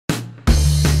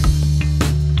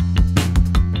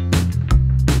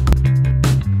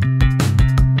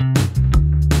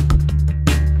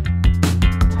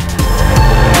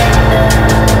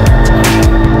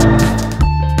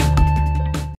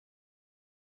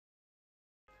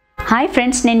Hi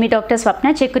friends, నేను మీ doctor Swapna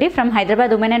చెక్కురి from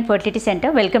Hyderabad women and fertility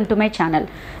centre. Welcome to my channel.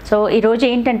 So ఈరోజు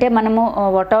ఏంటంటే మనము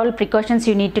what all precautions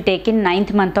you need to take in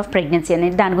 9th month of pregnancy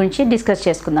అనేది దాని గురించి discuss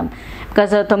చేసుకుందాం.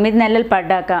 Because 9 నెలలు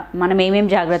పడ్డాక మనం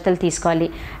ఏమేమి జాగ్రత్తలు తీసుకోవాలి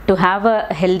to have a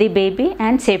healthy baby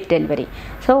and safe delivery.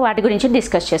 So వాటి గురించి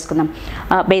డిస్కస్ చేసుకుందాం.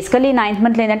 బేసికలీ 9th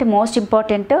month ఏంటంటే మోస్ట్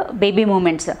ఇంపార్టెంట్ బేబీ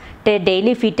మూమెంట్స్ అంటే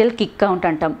డైలీ ఫీటల్ కిక్ కౌంట్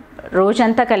అంటాం.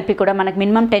 రోజంతా కలిపి కూడా మనకు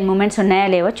మినిమం 10 మూమెంట్స్ ఉన్నాయా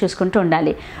లేవో చూసుకుంటూ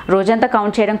ఉండాలి. రోజంతా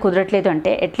కౌంట్ చేయడం కుదరట్లేదు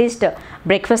అంటే అట్లీస్ట్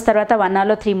బ్రేక్ఫాస్ట్ తర్వాత 1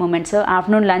 hourలో 3 మూమెంట్స్,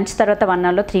 ఆఫ్టర్నూన్ లంచ్ తర్వాత 1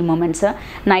 hourలో 3 మూమెంట్స్,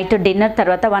 నైట్ డిన్నర్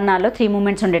తర్వాత 1 hourలో 3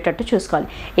 మూమెంట్స్ ఉండేటట్టు చూసుకోవాలి.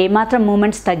 ఏమాత్రం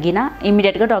మూమెంట్స్ తగ్గినా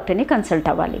ఇమీడియట్గా డాక్టర్ని కన్సల్ట్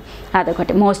అవ్వాలి.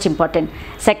 అదొకటి మోస్ట్ ఇంపార్టెంట్.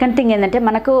 సెకండ్ థింగ్ ఏంటంటే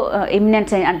మనకు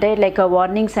ఇమ్మినెంట్ సైన్ అంటే లైక్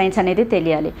వార్నింగ్ సైన్స్ అనేది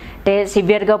తెలియాలి. అంటే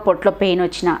సివియర్గా పొట్లో పెయిన్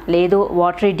వచ్చినా, లేదు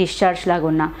వాటరీ డిశ్చార్జ్ లాగా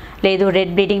ఉన్నా, లేదు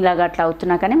రెడ్ బ్లీడింగ్ లాగా అట్లా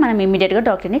అవుతున్నా కానీ మనం ఇమీడియట్గా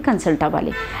డాక్టర్ని కన్సల్ట్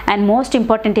అవ్వాలి. అండ్ మోస్ట్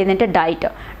ఇంపార్టెంట్ ఏంటంటే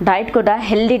డైట్ కూడా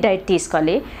హెల్దీ డైట్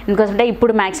తీసుకోవాలి. ఎందుకంటే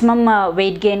ఇప్పుడు మ్యాక్సిమం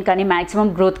వెయిట్ గెయిన్ కానీ మ్యాక్సిమం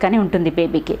గ్రోత్ కానీ ఉంటుంది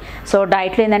బేబీకి. సో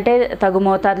డైట్లో ఏంటంటే తగు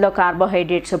మోతాదులో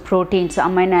carbohydrates, proteins,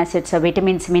 amino acids,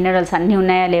 vitamins, minerals అన్నీ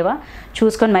ఉన్నాయా లేవా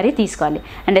చూసుకొని మరీ తీసుకోవాలి.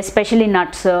 అండ్ ఎస్పెషల్లీ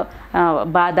నట్స్,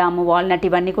 బాదాము, వాల్నట్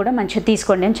ఇవన్నీ కూడా మంచిగా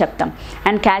తీసుకోండి అని చెప్తాం.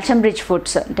 అండ్ కాల్షియం రిచ్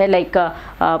ఫుడ్స్ అంటే లైక్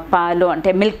పాలు అంటే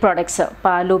మిల్క్ ప్రోడక్ట్స్,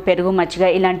 పాలు, పెరుగు, మజ్జిగ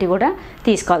ఇలాంటివి కూడా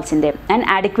తీసుకోవాల్సిందే. And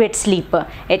adequate sleep,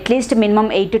 at least minimum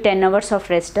 8 to 10 hours of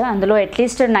rest. అందులో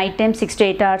at least night time 6 to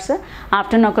 8 hours,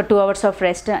 afternoon ఒక 2 hours of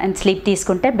rest and sleep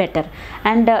తీసుకుంటే బెటర్.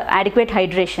 అండ్ అడిక్వేట్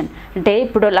హైడ్రేషన్ అంటే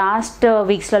ఇప్పుడు లాస్ట్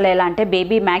వీక్స్లో ఎలా అంటే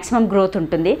బేబీ మ్యాక్సిమం గ్రోత్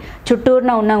ఉంటుంది,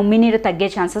 చుట్టూరున ఉన్న ఉమ్మినీరు తగ్గే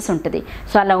ఛాన్సెస్ ఉంటుంది.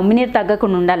 సో అలా ఉమ్మినీరు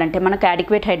తగ్గకుండా ఉండాలంటే మనకు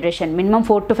adequate hydration minimum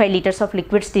 4 to 5 liters of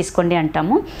liquids తీసుకోండి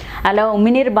అంటాము. అలా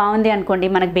ఉమ్మినీరు బాగుంది అనుకోండి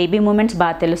మనకు బేబీ మూమెంట్స్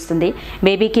బాగా తెలుస్తుంది.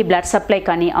 బేబీకి బ్లడ్ సప్లై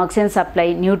కానీ, oxygen supply,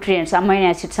 nutrients, amino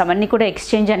acids అవన్నీ కూడా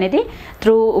ఎక్స్చేంజ్ అనేది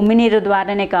త్రూ ఉమ్మినీరు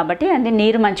ద్వారానే కాబట్టి అది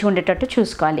నీరు మంచిగా ఉండేటట్టు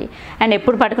చూసుకోవాలి. అండ్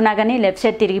ఎప్పుడు పడుకున్నా కానీ లెఫ్ట్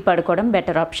సైడ్ తిరిగి పడుకోవడం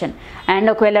బెటర్ ఆప్షన్. అండ్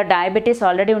ఒకవేళ డయాబెటీస్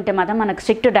ఆల్రెడీ ఉంటే మాత్రం మనకు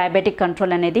స్ట్రిక్ట్ డయాబెటిక్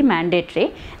కంట్రోల్ అనేది మ్యాండేటరీ.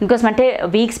 ఇంకోసం అంటే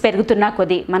వీక్స్ పెరుగుతున్నా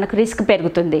కొద్దీ మనకు రిస్క్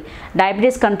పెరుగుతుంది.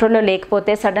 డయాబెటీస్ కంట్రోల్లో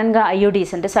లేకపోతే సడన్గా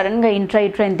ఐయుడీస్ అంటే సడన్గా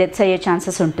ఇంట్రైన్ డెత్స్ అయ్యే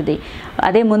ఛాన్సెస్ ఉంటుంది.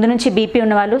 అదే ముందు నుంచి బీపీ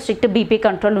ఉన్న వాళ్ళు strict BP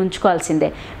control ఉంచుకోవాల్సిందే.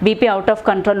 BP out of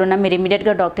control ఉన్నా మీరు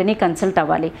ఇమీడియట్గా డాక్టర్ని కన్సల్ట్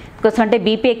అవ్వాలి. బికాస్ అంటే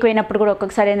బీపీ ఎక్కువైనప్పుడు కూడా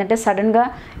ఒక్కొక్కసారి ఏంటంటే సడన్గా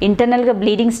ఇంటర్నల్గా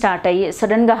బ్లీడింగ్ స్టార్ట్ అయ్యి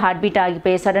సడన్గా హార్ట్ బీట్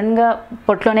ఆగిపోయి సడన్గా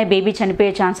పొట్లోనే బేబీ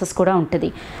చనిపోయే ఛాన్సెస్ కూడా ఉంటుంది.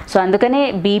 సో అందుకనే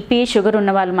బీపీ, షుగర్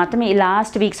ఉన్న వాళ్ళు మాత్రం ఈ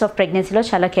లాస్ట్ వీక్స్ ఆఫ్ ప్రెగ్నెన్సీలో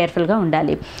చాలా కేర్ఫుల్గా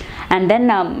ఉండాలి. అండ్ దెన్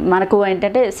మనకు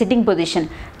ఏంటంటే సిట్టింగ్ పొజిషన్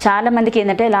చాలామందికి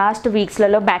ఏంటంటే లాస్ట్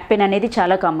వీక్స్లలో బ్యాక్ పెయిన్ అనేది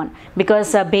చాలా common.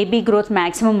 Because baby growth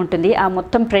maximum ఉంటుంది. ఆ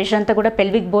మొత్తం ప్రెషర్ అంతా కూడా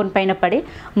పెల్విక్ బోన్ పైన పడి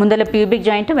ముందల ప్యూబిక్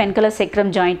జాయింట్, వెనకల సెక్రమ్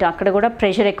జాయింట్ అక్కడ కూడా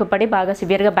ప్రెషర్ ఎక్కువ పడి బాగా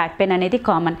సివియర్గా బ్యాక్ పెయిన్ అనేది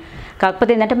కామన్.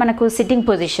 కాకపోతే ఏంటంటే మనకు సిట్టింగ్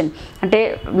పొజిషన్ అంటే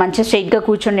మంచిగా స్ట్రైట్గా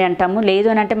కూర్చోండి అంటాము. లేదు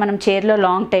అని అంటే మనం చైర్లో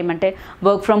లాంగ్ టైం అంటే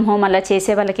వర్క్ ఫ్రమ్ హోమ్ అలా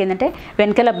చేసే వాళ్ళకి ఏంటంటే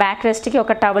వెనకల బ్యాక్ రెస్ట్కి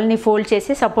ఒక టవల్ని ఫోల్డ్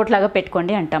చేసి సపోర్ట్ లాగా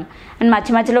పెట్టుకోండి అంటాం. అండ్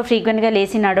మధ్యలో ఫ్రీక్వెంట్గా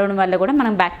లేచి నడవడం వల్ల కూడా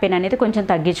మనం బ్యాక్ పెయిన్ అనేది కొంచెం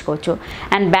తగ్గించుకోవచ్చు.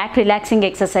 And back relaxing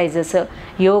exercises,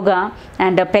 yoga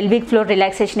and pelvic floor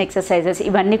relaxation exercises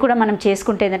ఇవన్నీ కూడా మనం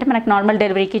చేసుకుంటే ఏంటంటే మనకు నార్మల్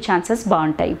డెలివరీకి ఛాన్సెస్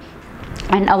బాగుంటాయి.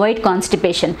 And avoid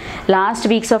constipation. Last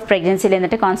weeks of ప్రెగ్నెన్సీలో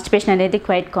ఏంటంటే కాన్స్టిపేషన్ అనేది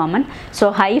quite common. So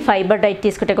high fibre diet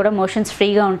తీసుకుంటే కూడా మోషన్స్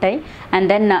ఫ్రీగా ఉంటాయి. అండ్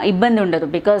దెన్ ఇబ్బంది ఉండదు.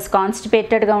 బికాస్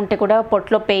కాన్స్టిపేటెడ్గా ఉంటే కూడా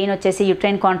పొట్లో పెయిన్ వచ్చేసి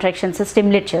యూట్రైన్ కాంట్రాక్షన్స్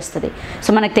స్టిమ్యులేట్ చేస్తుంది. సో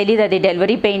మనకు తెలియదు అది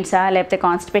డెలివరీ పెయిన్సా లేకపోతే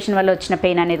కాన్స్టిపేషన్ వల్ల వచ్చిన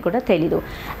పెయిన్ అనేది కూడా తెలీదు.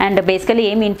 అండ్ బేసికలీ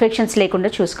ఏమి ఇన్ఫెక్షన్స్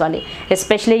లేకుండా చూసుకోవాలి.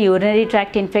 Especially urinary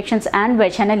tract infections and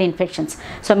vaginal infections.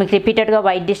 So మీకు రిపీటెడ్గా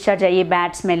వైట్ డిశ్చార్జ్ అయ్యి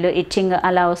బ్యాడ్ స్మెల్, ఇచ్చింగ్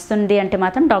అలా వస్తుంది అంటే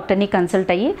మాత్రం డాక్టర్ని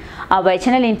కన్సల్ట్ అయ్యి ఆ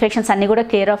వెజైనల్ ఇన్ఫెక్షన్స్ అన్నీ కూడా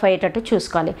క్లియర్ ఆఫ్ అయ్యేటట్టు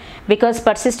చూసుకోవాలి. బికాస్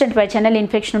పర్సిస్టెంట్ వెజైనల్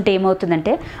ఇన్ఫెక్షన్ ఉంటే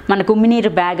ఏమవుతుందంటే మనకు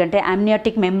ఉమ్మినీరు బ్యాగ్ అంటే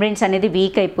అమ్నియోటిక్ మెంబ్రెయిన్స్ అనేది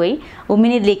వీక్ అయిపోయి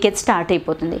ఉమ్మినీరు లీకేజ్ స్టార్ట్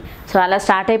అయిపోతుంది. సో అలా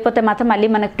స్టార్ట్ అయిపోతే మాత్రం మళ్ళీ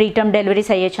మనకు ప్రీటర్మ్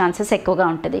డెలివరీస్ అయ్యే ఛాన్సెస్ ఎక్కువగా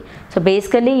ఉంటుంది. So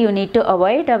basically you need to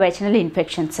avoid vaginal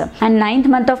infections. And 9th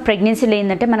month of ప్రెగ్నెన్సీలో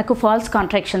ఏంటంటే మనకు ఫాల్స్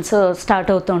కాంట్రాక్షన్స్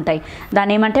స్టార్ట్ అవుతూ ఉంటాయి.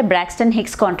 దాని ఏమంటే బ్రాక్స్టన్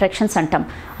హిక్స్ కాంట్రాక్షన్స్ అంటాం.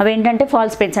 అవి ఏంటంటే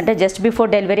ఫాల్స్ పెయిన్స్ అంటే జస్ట్ బిఫోర్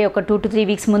డెలివరీ ఒక 2 to 3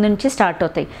 weeks ముందు నుంచి స్టార్ట్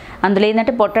అవుతాయి. అందులో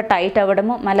ఏంటంటే పొట్ట టైట్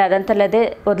అవ్వడము, మళ్ళీ అదంతా అదే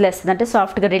వదిలేస్తుంది అంటే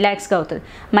సాఫ్ట్గా రిలాక్స్గా అవుతుంది.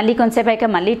 మళ్ళీ కొంతసేపు అయితే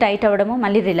మళ్ళీ టైట్ అవ్వడము,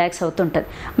 మళ్ళీ రిలాక్స్ అవుతుంటుంది.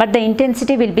 But the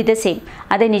intensity will be the same.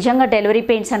 అదే నిజంగా డెలివరీ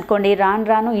పెయిన్స్ అనుకోండి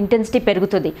రాను ఇంటెన్సిటీ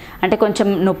పెరుగుతుంది. అంటే కొంచెం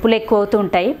నొప్పులు ఎక్కువ అవుతూ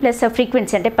ఉంటాయి. ప్లస్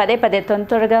ఫ్రీక్వెన్సీ అంటే పదే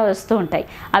త్వరగా వస్తూ ఉంటాయి.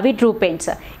 అవి ట్రూ పెయిన్స్.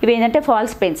 ఇవి ఏంటంటే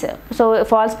falls pains. So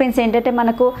false pains ఏంటంటే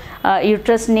మనకు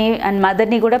యూట్రస్ని అండ్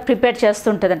మదర్ని కూడా ప్రిపేర్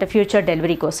చేస్తుంటుంది అంటే ఫ్యూచర్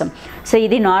డెలివరీ కోసం. సో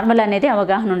ఇది నార్మల్ అనేది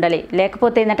అవగాహన ఉండాలి.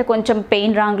 లేకపోతే ఏంటంటే కొంచెం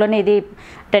పెయిన్ రాంగ్లోనే ఇది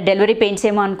డెలివరీ డెలివరీ పెయిన్స్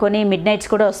ఏమో అనుకొని మిడ్ నైట్స్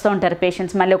కూడా వస్తూ ఉంటారు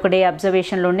పేషెంట్స్, మళ్ళీ ఒక డే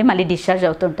అబ్జర్వేషన్లో ఉండి మళ్ళీ డిశ్చార్జ్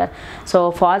అవుతుంటారు. సో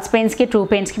ఫాల్స్ పెయిన్స్కి ట్రూ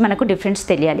పెయిన్స్కి మనకు డిఫరెన్స్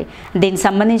తెలియాలి. దీనికి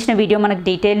సంబంధించిన వీడియో మనకు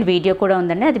డీటెయిల్ వీడియో కూడా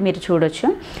ఉందండి, అది మీరు చూడొచ్చు.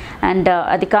 అండ్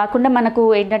అది కాకుండా మనకు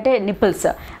ఏంటంటే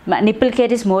nipple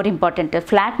care is more important.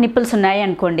 Flat nipples ఉన్నాయి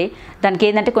అనుకోండి, దానికి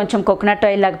ఏంటంటే కొంచెం కోకోనట్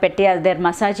ఆయిల్ లాగా పెట్టి అదే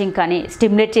మసాజింగ్ కానీ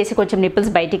స్టిమ్యులేట్ చేసి కొంచెం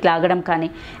నిప్పుల్స్ బయటికి లాగడం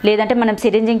కానీ, లేదంటే మనం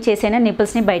సిరింజింగ్ చేసైనా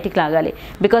నిప్పుల్స్ని బయటికి లాగాలి.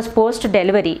 బికాస్ పోస్ట్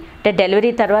డెలివరీ అంటే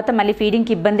డెలివరీ తర్వాత మళ్ళీ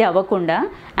ఫీడింగ్కి ఇబ్బంది అవ్వకుండా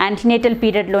యాంటీనేటల్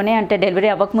పీరియడ్లోనే అంటే డెలివరీ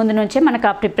అవ్వకముందు నుంచే మనకు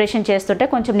ఆ ప్రిపరేషన్ చేస్తుంటే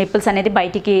కొంచెం నిప్పుల్స్ అనేది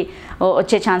బయటికి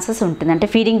వచ్చే ఛాన్సెస్ ఉంటుంది, అంటే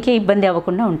ఫీడింగ్కి ఇబ్బంది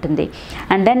అవ్వకుండా ఉంటుంది.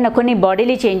 అండ్ దెన్ కొన్ని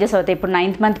బాడీలీ చేంజెస్ అవుతాయి. ఇప్పుడు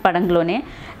 9th month పడంలోనే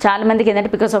చాలామందికి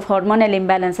ఏంటంటే బికాస్ ఆఫ్ హార్మోనల్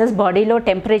ఇంబ్యాలెన్సెస్ బాడీలో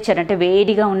టెంపరేచర్ అంటే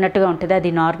వేడిగా ఉన్నట్టుగా ఉంటుంది,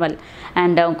 అది నార్మల్.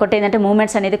 అండ్ ఇంకోటి ఏంటంటే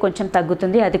మూమెంట్స్ అనేది కొంచెం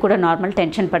తగ్గుతుంది, అది కూడా నార్మల్,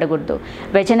 టెన్షన్ పడకూడదు.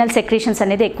 వెజనల్ సెక్రీషన్స్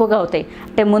అనేది ఎక్కువగా అవుతాయి,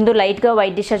 అంటే ముందు లైట్గా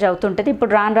వైట్ డిశ్చార్జ్ అవుతుంటుంది,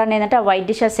 ఇప్పుడు రాను ఏంటంటే ఆ వైట్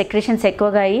డిశ్చార్జ్ సెక్రీషన్స్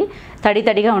ఎక్కువగా అయ్యి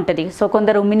తడిగా ఉంటుంది. సో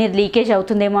కొందరు ఉమ్మిని లీకేజ్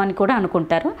అవుతుందేమో అని కూడా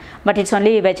అనుకుంటారు, but it's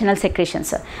only vaginal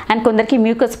secretions. And కొందరికి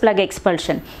మ్యూకస్ ప్లగ్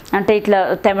ఎక్స్పల్షన్ అంటే ఇట్లా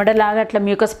తెమడలాగా అట్లా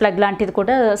మ్యూకస్ ప్లగ్ లాంటిది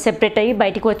కూడా సెపరేట్ అయ్యి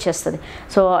బయటకు వచ్చేస్తుంది.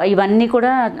 సో ఇవన్నీ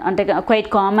కూడా అంటే quite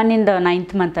common in the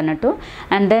 9th month అన్నట్టు.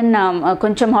 అండ్ దెన్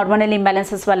కొంచెం హార్మోనల్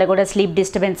ఇంబ్యాలెన్సెస్ వల్ల కూడా స్లీప్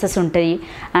డిస్టర్బెన్సెస్ ఉంటాయి,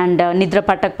 అండ్ నిద్ర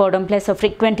పట్టకపోవడం, plus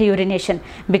frequent urination.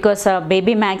 Because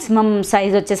baby maximum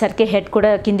size వచ్చేసరికి హెడ్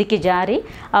కూడా కిందికి జారి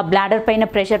ఆ బ్లాడర్ పైన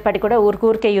ప్రెషర్ పడి కూడా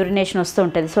ఊరికే యూరినేషన్ వస్తూ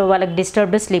ఉంటుంది. సో వాళ్ళకి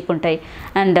డిస్టర్బ్డ్ స్లీప్ ఉంటాయి,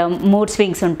 అండ్ మూడ్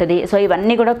స్వింగ్స్ ఉంటుంది. సో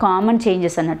ఇవన్నీ కూడా కామన్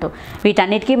చేంజెస్ అన్నట్టు.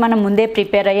 వీటన్నిటికీ మనం ముందే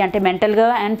ప్రిపేర్ అయ్యి అంటే మెంటల్గా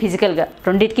అండ్ ఫిజికల్గా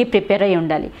రెండింటికి ప్రిపేర్ అయ్యి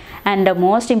ఉండాలి. అండ్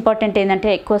మోస్ట్ ఇంపార్టెంట్ ఏంటంటే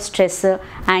ఎక్కువ స్ట్రెస్,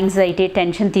 యాంగ్జైటీ,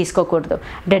 టెన్షన్ తీసుకోకూడదు.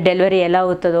 అంటే డెలివరీ ఎలా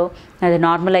అవుతుందో, అది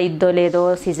నార్మల్ అయిద్దో లేదో,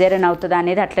 సిజేరియన్ అవుతుందా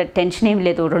అనేది అట్లా టెన్షన్ ఏం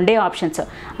లేదు. రెండే ఆప్షన్స్,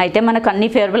 అయితే మనకు అన్ని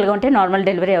ఫేవరబుల్గా ఉంటే నార్మల్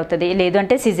డెలివరీ అవుతుంది, లేదు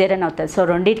అంటే సిజేరియన్ అవుతుంది. సో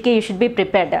రెండింటికి యూ షుడ్ బీ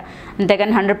ప్రిపేర్డ్.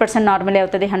 అంతేగాని 100% నార్మలే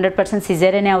అవుతుంది, 100%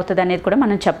 సిజేరియనే అవుతుంది అనేది కూడా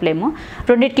మనం చెప్పలేము.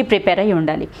 రెండింటికి ప్రిపేర్ అయ్యి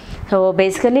ఉండాలి. సో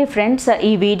బేసికలీ ఫ్రెండ్స్,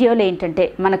 ఈ వీడియోలో ఏంటంటే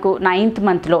మనకు 9th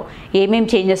monthలో ఏమేమి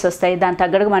చేంజెస్ వస్తాయి, దాని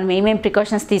తగ్గట్టుగా మనం ఏమేమి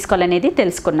ప్రికాషన్స్ తీసుకోవాలనేది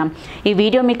తెలుసుకున్నాం. ఈ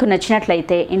వీడియో మీకు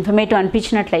నచ్చినట్లయితే, informative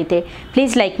అనిపించినట్లయితే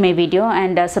please like my video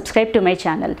and subscribe to my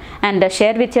channel and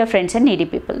share with your friends and needy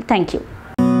people. Thank you.